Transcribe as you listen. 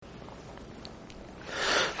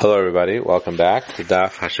Hello everybody, welcome back to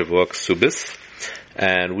Daf Hashavua Kesubos,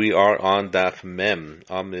 and we are on Daf Mem,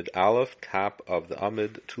 Amid Aleph, top of the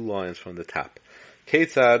Amid, 2 lines from the top.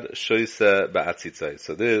 Ketzad Shoise Ba'atzitzai.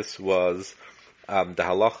 So this was the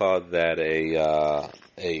halacha that a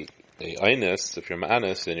Einus, if you're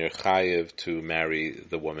Ma'anis, then you're chayiv to marry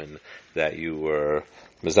the woman that you were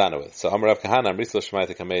Mizana with. So Amar Rav Kahana, Amrisla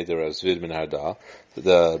Shemaita Kamei Rav Zvid Min Harda.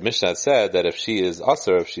 The Mishnah said that if she is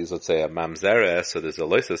Asr, if she's, let's say, a Mamzeres, so there's a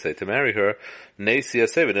loisa say to marry her, Neisi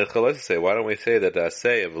Aseh v'nircha loisa say. Why don't we say that the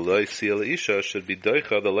Aseh of loisi l'isha should be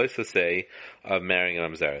doicha the loisa say of marrying a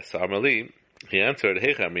Mamzeres? So Amar he answered, when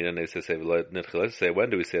do we say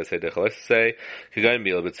Aseh decha loisa say? Kigayim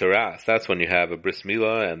mila b'tzaras. That's when you have a bris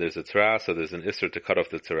mila and there's a tzaras, so there's an isser to cut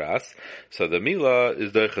off the tzaras. So the mila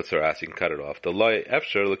is doicha tzaras, you can cut it off. The loy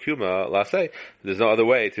efsher l'kuma laseh, there's no other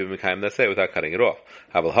way to mekayim naseh without cutting it off.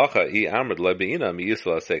 Over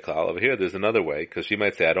here there's another way, because she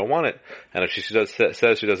might say, I don't want it. And if she says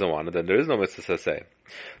she doesn't want it, then there is no mitzvah say.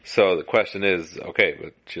 So the question is, okay,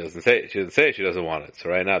 but she doesn't say she doesn't want it. So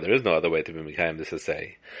right now there is no other way to be mekayim this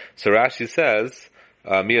say. So Rashi says,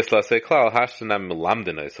 so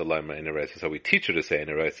we teach her to say in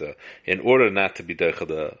a in order not to be deicha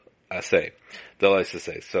the asay, the loisa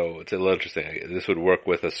say. So it's a little interesting. This would work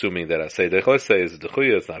with assuming that asay deicha say is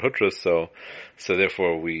dechuya, it's not hutrus. So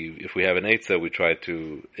therefore if we have an eitzah, we try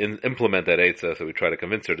to implement that eitzah. So we try to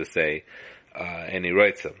convince her to say any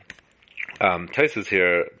raisa. Taisus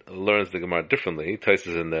here learns the Gemara differently.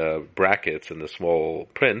 Taisus in the brackets, in the small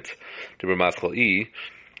print, Dibur Maschal E,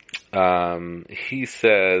 he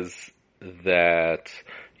says that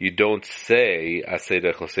you don't say asay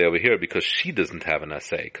dechosei over here because she doesn't have an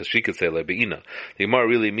asay, because she could say lebeina. The Gemara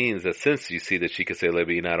really means that since you see that she could say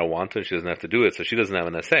lebeina, I don't want to, and she doesn't have to do it, so she doesn't have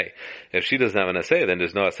an asay. If she doesn't have an asay, then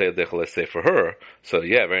there's no asay dechosei for her. So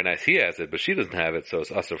yeah, very nice, he has it, but she doesn't have it, so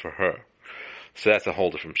it's usher for her. So that's a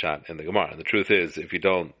whole different shot in the Gemara. And the truth is, if you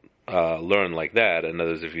don't learn like that, in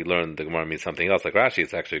other words, if you learn the Gemara means something else like Rashi,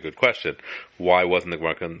 it's actually a good question. Why wasn't the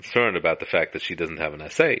Gemara concerned about the fact that she doesn't have an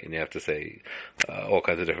assay? And you have to say all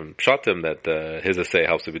kinds of different pshatim that his assay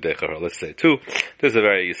helps to be decha her. Let's say too. There's a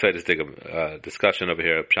very Yisaitis discussion over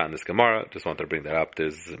here, pshat in this Gemara. Just wanted to bring that up.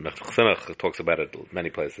 There's Michoel talks about it many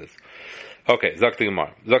places. Okay, Zok the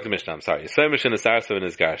Gemara. Zok the Mishnah, I'm sorry. Yisai Mishin is Sarsav in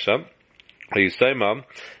his Garsha. Yisai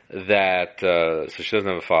that so she doesn't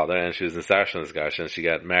have a father, and she was in Sarshon's Gash, and she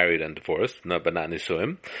got married and divorced, but not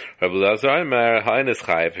Nisuim. Rabbi Lazar Omer Ha'inus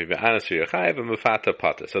Chayiv, if you're honest, you're Chayiv, and Mefata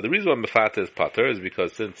Pater. So the reason why Mefata is Pater is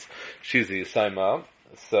because since she's the Yisaima,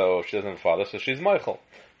 so she doesn't have a father, so she's Michoel.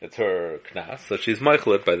 It's her Knas, so she's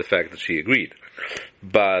Michoel by the fact that she agreed.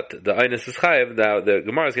 But the Einus is Chayiv. Now the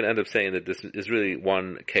Gemara is going to end up saying that this is really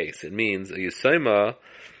one case. It means a Yisaima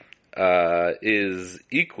is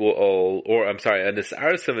equal, or I'm sorry, a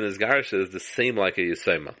Nisarsim and his Garsha is the same like a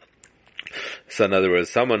Yisaima. So in other words,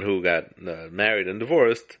 someone who got married and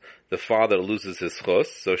divorced, the father loses his chus,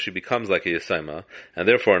 so she becomes like a Yisaima, and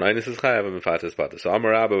therefore an Einus is chayav and Mefata is Pater. So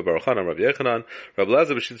Amar Rabba Baruch Hanan Rabbi Yechanan, Rabbi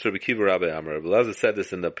Lazar b'shitz Rabbi Kiva Rabbi Amar. Rabbi Lazar said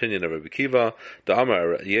this in the opinion of Rabbi Kiva, the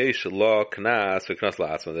Amar yesh lo knas v'knas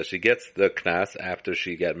la'asma, that she gets the knas after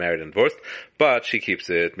she got married and divorced, but she keeps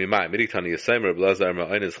it. Mimai miditani Yisaima Rabbi Lazar Amar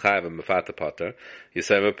Einus chayav and Mefata Pater.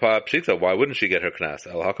 Yisaima pshita, why wouldn't she get her knas?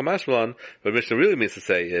 El hakamashmalan. What Mishnah really means to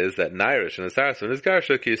say is that Nairish and Asarsim is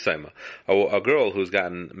Garsha ki Yisaima. A girl who's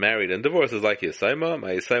gotten married and divorce is like Yisaima.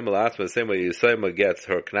 My Yisaima lasma, the same way Yisaima gets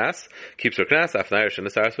her knas, keeps her knas. After Irish and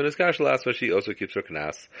Asarsim is Garsha lasma, she also keeps her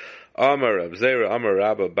knas. Amar Rav Zera, Amar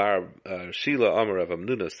Rabba Bar Shila, Amar Rav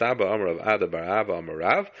Amnuna Saba, Amar Rav Ada Bar Ava, Amar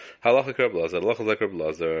Rav Halacha Rav Lazar, Halacha like Rav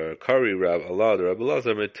Lazar, Kari Rav Allah, Rav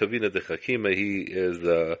Lazar mit Tavina de Chakima. He is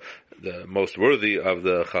the most worthy of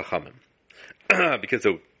the Chachamim because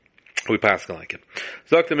we pass like it.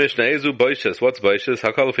 Zok the Mishnah, Ezu Boishes. What's Boishes?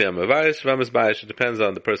 Hakalafi Amavaish, Vamas Baish. It depends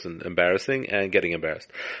on the person embarrassing and getting embarrassed.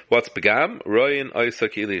 What's Begam? Royin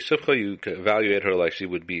Oisak Ili Shivcha. You evaluate her like she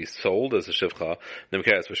would be sold as a Shivcha.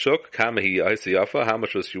 Nemkeres Vashuk. Kamahi Oisi Yafa. How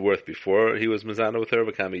much was she worth before he was Mizana with her?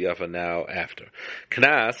 Kami Yafa now after.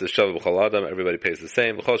 Knas is Shav B'chaladam. Everybody pays the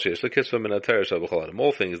same. L'chol Sheish L'kitzvah Min HaTorah Shav B'chaladam.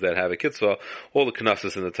 All things that have a kitzvah, all the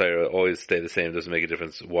knases in the Torah always stay the same. It doesn't make a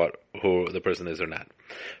difference who the person is or not.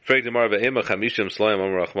 Maybe when they said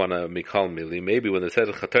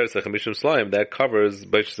Chatar Chamishim Slaim, that covers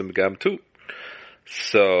Baishas and Begam too.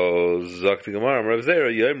 So Zok the Gemara, Rav Zera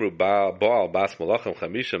Yomru Baal Bas Malachim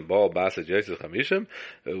Chamishim Baal Bas Yosef Chamishim.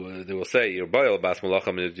 They will say your Baal Bas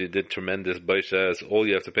Malachim, you did tremendous baishas, all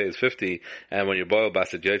you have to pay is 50, and when your Baal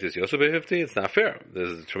Bas Yosef you also pay 50. It's not fair.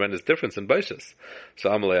 There's a tremendous difference in baishas. So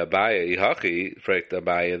Amalei Abaya Ihachi Frekt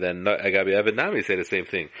Abaya. Then Agabi Eved Nami say the same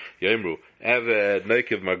thing. Yomru Eved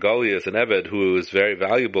Noikiv Margolius, an Eved who is very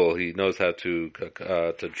valuable. He knows how to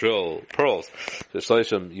drill pearls. So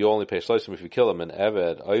Shloshim, you only pay Shloshim if you kill him. And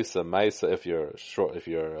Eved Oisa Maisa if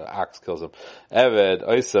your axe kills him. Eved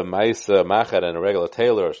Oisa Maisa Mached and a regular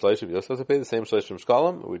tailor Shloshim, you also have to pay the same Shloshim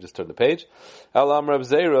Shkalim. We just turned the page. Elam Reb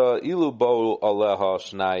Zera Ilu Bo Aleha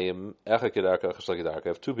Shnayim Echa Kedarka Echa Shlekedarka.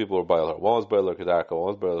 If two people were boil her, one was boiler Kedarka, one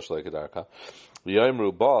was boiler Shlekedarka.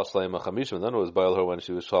 Yomru Baal Shleim Chamishim. Then it was boil her when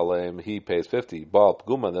she was Shalem. He pays 50. Baal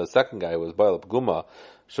Pguma. The second guy who was boil Pguma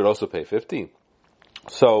should also pay 50.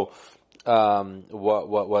 So. The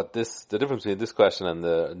difference between this question and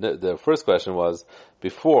the first question was,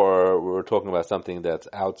 before we were talking about something that's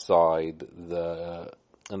outside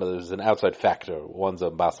there's an outside factor. One's a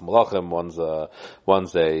bas malachim, one's a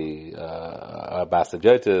bas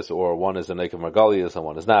adjotis, or one is a nekev margalius and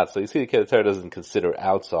one is not. So you see, the Torah doesn't consider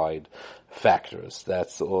outside factors.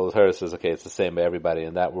 That's all. The Torah says, okay, it's the same by everybody,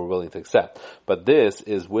 and that we're willing to accept. But this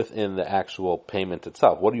is within the actual payment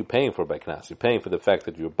itself. What are you paying for by knas? You're paying for the fact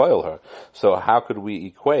that you boil her. So how could we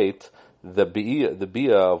equate the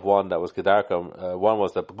bia of one that was kedarka, one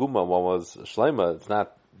was the paguma, one was shlema? It's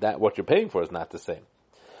not that what you're paying for is not the same.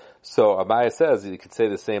 So Abaya says you could say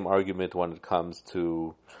the same argument when it comes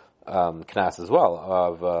to knas as well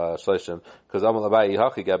of shloshim, because Amal Abayi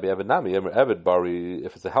Hachi Gabi Eved Nami Eved Bari,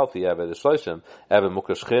 if it's a healthy Eved is shloshim, Eved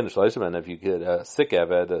Mukashchin shloshim, and if you get a sick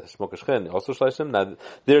Eved Mukashchin also shloshim. Now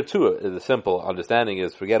there too, the simple understanding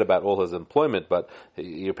is forget about all his employment, but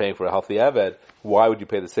you're paying for a healthy Eved. Why would you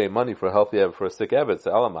pay the same money for a healthy Eved for a sick Eved?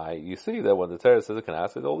 So Elamai, you see that when the Torah says a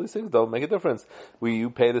knas, all these things don't make a difference. You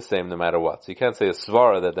pay the same no matter what. So you can't say a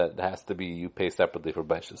svara that has to be you pay separately for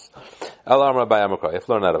baishas. Elam Rabbi Amakra. If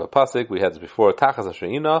learn out of a pasuk, we had this before. Tachas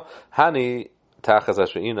Ashreina Hani. Tachas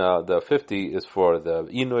Ashreina, the 50 is for the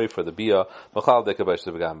Inui, for the Bia, Machal Deka Baishas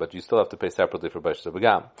Begam, but you still have to pay separately for Baishas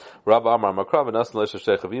Begam. Rabba Amar Makrav, and Asan Lesha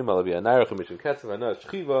Shechavim, Alavia Nairach, Mishim Ketzav, and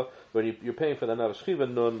Shchiva, when you're paying for the Nav Shchiva,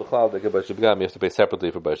 Nun, Machal Deka Baishas Begam, you have to pay separately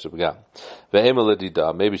for Baishas Begam. Ve'emel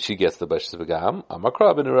Edida, maybe she gets the Baishas Begam,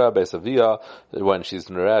 Amakrav in Nura, Beisavia, when she's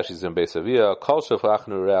in Nura, she's in Beisavia, Kol Shafach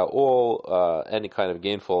Nura, all, any kind of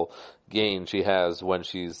gainful gain she has when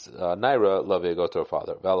she's naira lavia go to her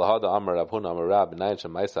father.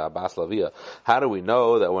 How do we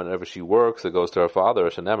know that whenever she works it goes to her father?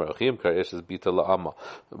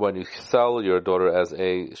 When you sell your daughter as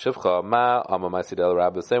a shivcha,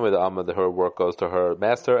 the same way that her work goes to her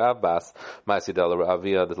master, Abbas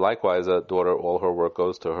that likewise a daughter, all her work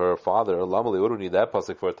goes to her father. What do we need that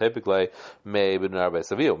pasuk for? Typically,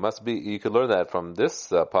 must be, you could learn that from this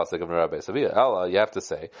pasuk of Nurab Savia. You have to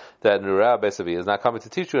say that Nurab Besavi is not coming to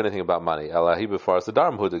teach you anything about money. Allah he before us the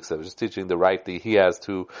Darim Hudik just teaching the right that he has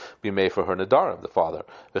to be made for her Nadarim, the father.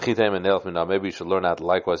 Maybe you should learn out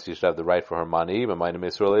likewise you should have the right for her money. You don't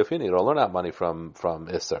learn out money from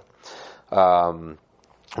Isser.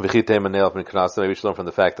 Maybe you should learn from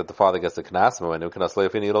the fact that the father gets the knas, but when you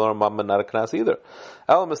don't learn mama not a knas either.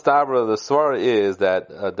 El Mistabra, the swara is that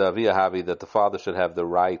the Avia Havi, that the father should have the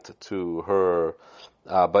right to her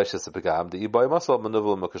Baishas Pegam, the Ibai Masal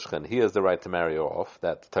Manuvul Mukashchin. He has the right to marry her off,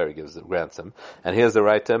 that the Torah grants him, and he has the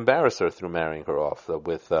right to embarrass her through marrying her off,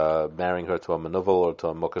 with marrying her to a Manuvul or to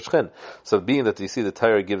a Mukashchin. So being that you see the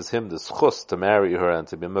Torah gives him the schus to marry her and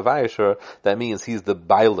to be Mavayish her, that means he's the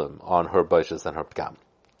Bailim on her Baishas and her Pegam.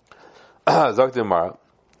 Zogdimara.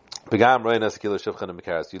 You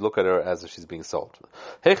look at her as if she's being sold.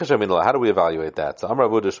 How do we evaluate that? So Amar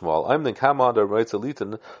Avu Shmuel, I'm the commander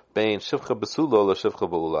Reitzelitin bein shivcha besula la shivcha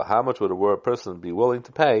beula. How much would a person be willing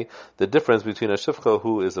to pay the difference between a shivcha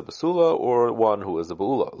who is a besula or one who is a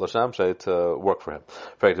beula? Lashamshay to work for him.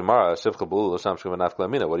 For Gemara, shivcha beula lashamshay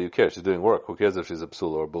v'nafklamina. What do you care? She's doing work. Who cares if she's a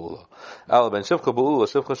besula or beula? Al ben shivcha beula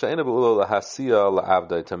shivcha she'ena beula lahasiya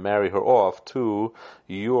la'avdai, to marry her off to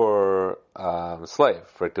your slave.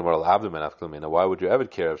 For Gemara, why would you ever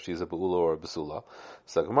care if she's a beula or a besula?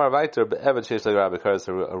 So Gemara Viter, Eved sheish le'Rabbi kares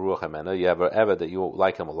a ruach hamena. You have an Eved that you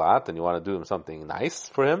like him a lot, and you want to do him something nice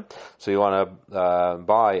for him. So you want to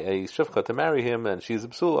buy a shivcha to marry him, and she's a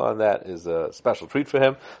besula, and that is a special treat for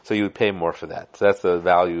him. So you would pay more for that. So that's the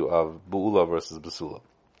value of beula versus besula.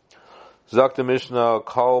 Zok the Mishnah,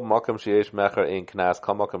 Kol makam sheyesh mecher ein knas,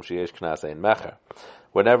 Kol makam sheyesh knas ein mecher.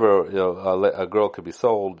 whenever a girl could be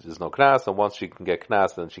sold, there's no knas, and once she can get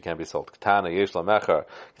knas, then she can't be sold. Ketana yesh la mecher.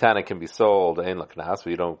 Ketana can be sold ein la knas,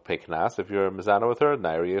 but you don't pay knas if you're mizana with her.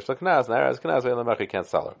 Naira yesh la knas. Naira has knas, ein la mecher, you can't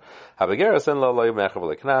sell her. Habegeres en la mecher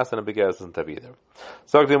v'le knas, and a begeres doesn't have either.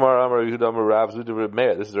 So this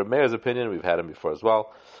is Reb Meir's opinion. We've had him before as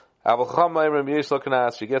well. She gets a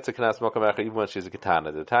knas mokamecha even when she's a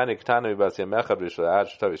ketana. The tiny ketana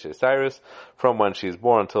from when she's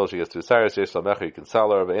born until she gets to Cyrus, you can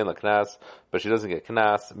sell her, but she doesn't get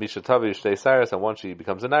knas. Misha tavi shtei Cyrus, and once she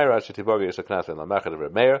becomes a naira, she tiboga yesh knas in la mecha de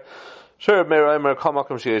Reb Meir. Sure, Meir Eimer kol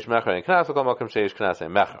makom sheish mecha and knas, kol makom sheish knas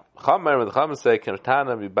and mecha. Cham Meir with Cham say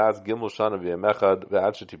ketana v'baz gimel shana v'yemechad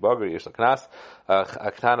ve'ad shetiboga yesh knas.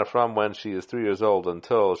 A ketana from when she is 3 years old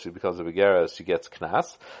until she becomes a begeres, she gets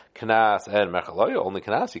knas. Knas and mechaloya, only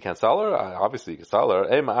knas, you can't sell her. Obviously you can sell her.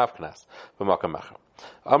 Ema av knas v'makam mecha.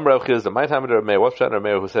 Amrav is the Maitam Reb Meir. What's Reb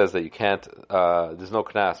Meir who says that you can't? There's no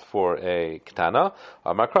knas for a ketana.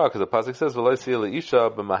 Makra, because the pasuk says v'loisi isha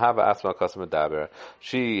b'mahava asma kasam daber.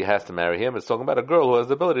 She has to marry him. It's talking about a girl who has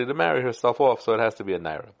the ability to marry herself off, so it has to be a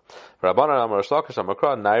naira. Rabbanan Amar Shlakish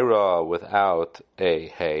Makra naira without a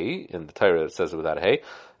hay. In the Torah it says it without a hay.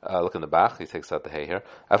 Look in the back, he takes out the hay here.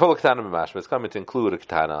 I follow ketana b'mashma. It's coming to include a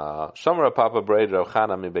ketana. Shamra papa breder of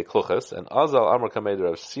Chana mi bekluchas, and Azal Amar kameder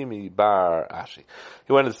of Shimi bar Ashi.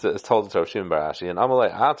 He went and told it to Shimi bar Ashi, and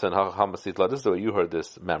Amalei Atan hamasit la. This is the way you heard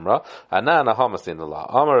this memra. Anan hamasin the law.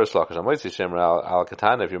 Amar Shlakish Amoitzi Shemra al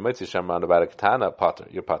ketana. If you're Moitzi Shemra about a ketana potter,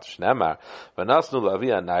 you're potter shnemar. But nasnu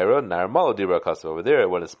lavia naira narmalo dibra kasav. Over there,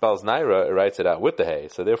 when it spells naira, it writes it out with the hay.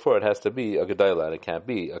 So therefore, it has to be a gedayla, and it can't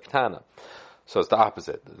be a ketana. So it's the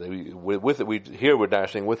opposite. Here we're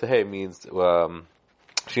dashing with the hay means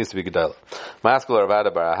she needs to be gedayla. Maskul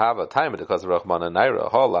Ravada bar Ahava time because of Rachmana Naira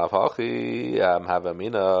Holav Hachi have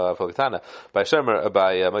Amina Fogitana. By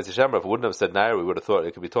Moshe Shemer, if it wouldn't have said Naira, we would have thought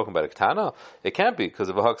it could be talking about a ketana. It can't be because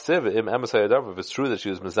of a Haksiv Im Emasayadav. If it's true that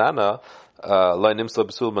she was Mizana,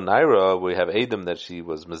 we have Adam that she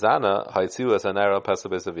was Mizana. Haitziu as a Naira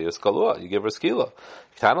Pasabesavir Skalua. You give her skila.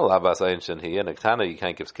 Ketana Lavas Ayinshin he and a ketana you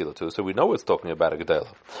can't give skila to. So we know it's talking about a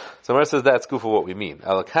gedayla. So Mer says that's good for what we mean.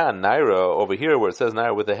 Alakan Naira over here where it says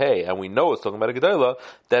Naira with a hay, and we know it's talking about a gedayla,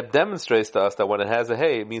 that demonstrates to us that when it has a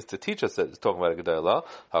hay, it means to teach us that it's talking about a gedayla.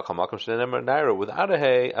 Naira without a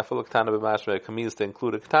hay, afil ketana b'mashma, it means to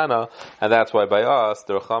include a ketana, and that's why by us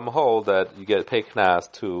the Racham hold that you get pay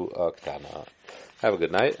knas to a ketana. Have a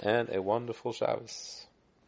good night and a wonderful Shabbos.